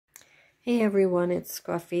Hey everyone, it's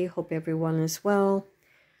Scruffy. Hope everyone is well.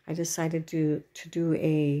 I decided to do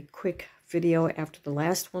a quick video after the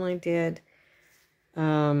last one I did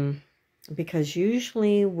because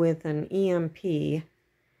usually with an EMP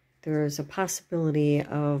there's a possibility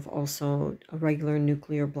of also a regular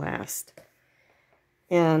nuclear blast.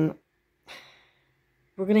 And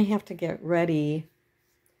we're going to have to get ready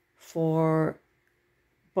for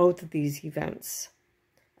both of these events.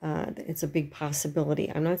 It's a big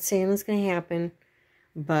possibility. I'm not saying it's going to happen,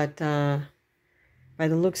 but by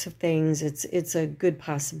the looks of things, it's a good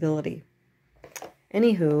possibility.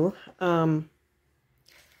 Anywho,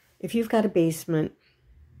 if you've got a basement,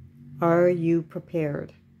 are you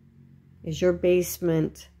prepared? Is your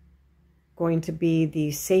basement going to be the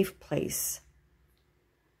safe place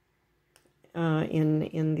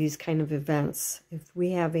in these kind of events? If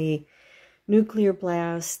we have a nuclear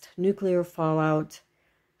blast, nuclear fallout,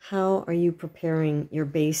 how are you preparing your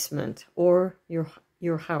basement or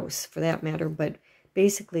your house for that matter? But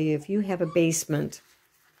basically, if you have a basement,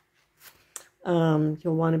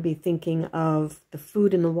 you'll want to be thinking of the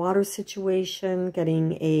food and the water situation,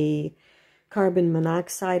 getting a carbon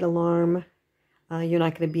monoxide alarm. You're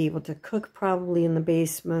not going to be able to cook probably in the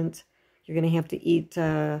basement. You're going to have to eat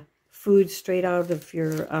food straight out of your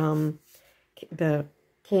the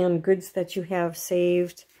canned goods that you have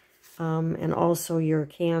saved. And also your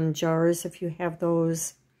canned jars, if you have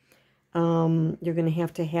those. You're going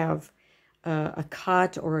to have a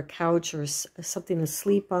cot or a couch or something to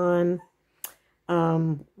sleep on,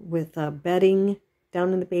 with bedding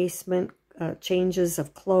down in the basement, changes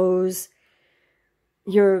of clothes,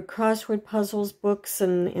 your crossword puzzles, books,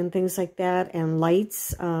 and things like that, and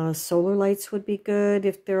lights. Solar lights would be good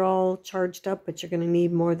if they're all charged up, but you're going to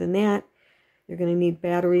need more than that. You're going to need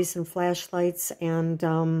batteries and flashlights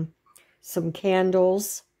and some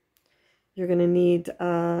candles. You're going to need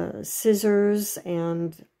scissors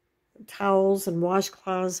and towels and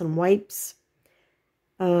washcloths and wipes.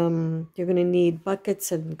 You're going to need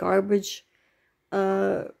buckets and garbage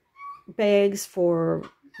bags for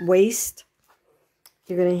waste.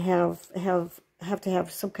 You're going to have to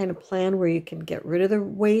have some kind of plan where you can get rid of the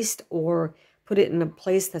waste or put it in a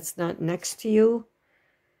place that's not next to you.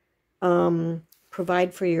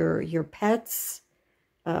 Provide for your pets.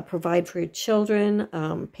 Provide for your children,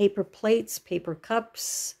 paper plates, paper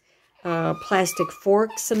cups, plastic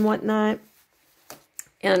forks and whatnot.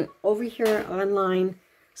 And over here online,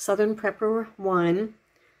 Southern Prepper 1,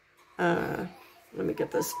 let me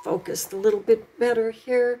get this focused a little bit better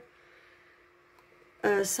here.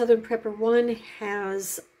 Southern Prepper 1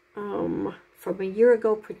 has, from a year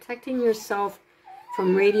ago, Protecting Yourself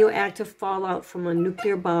from Radioactive Fallout from a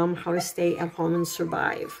Nuclear Bomb, How to Stay at Home and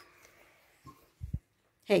Survive.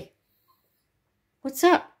 Hey, what's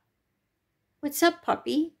up? What's up,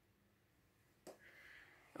 puppy?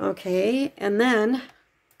 Okay, and then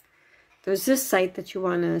there's this site that you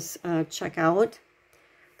want to check out.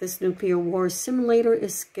 This nuclear war simulator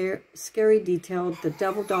is scary detailed. The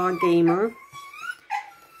Devil Dog Gamer.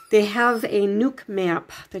 They have a nuke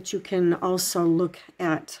map that you can also look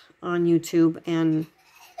at on YouTube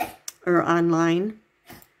or online.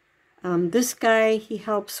 This guy, he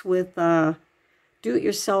helps with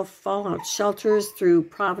do-it-yourself fallout shelters through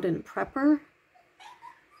Provident Prepper.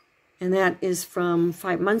 And that is from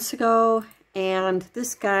 5 months ago. And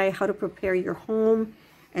this guy, How to Prepare Your Home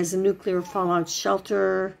as a Nuclear Fallout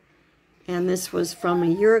Shelter. And this was from a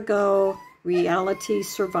year ago, Reality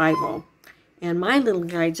Survival. And my little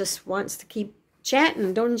guy just wants to keep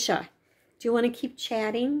chatting, don't ya? Do you want to keep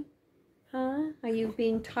chatting? Huh? Are you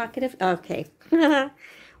being talkative? Okay.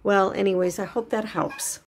 Well, anyways, I hope that helps.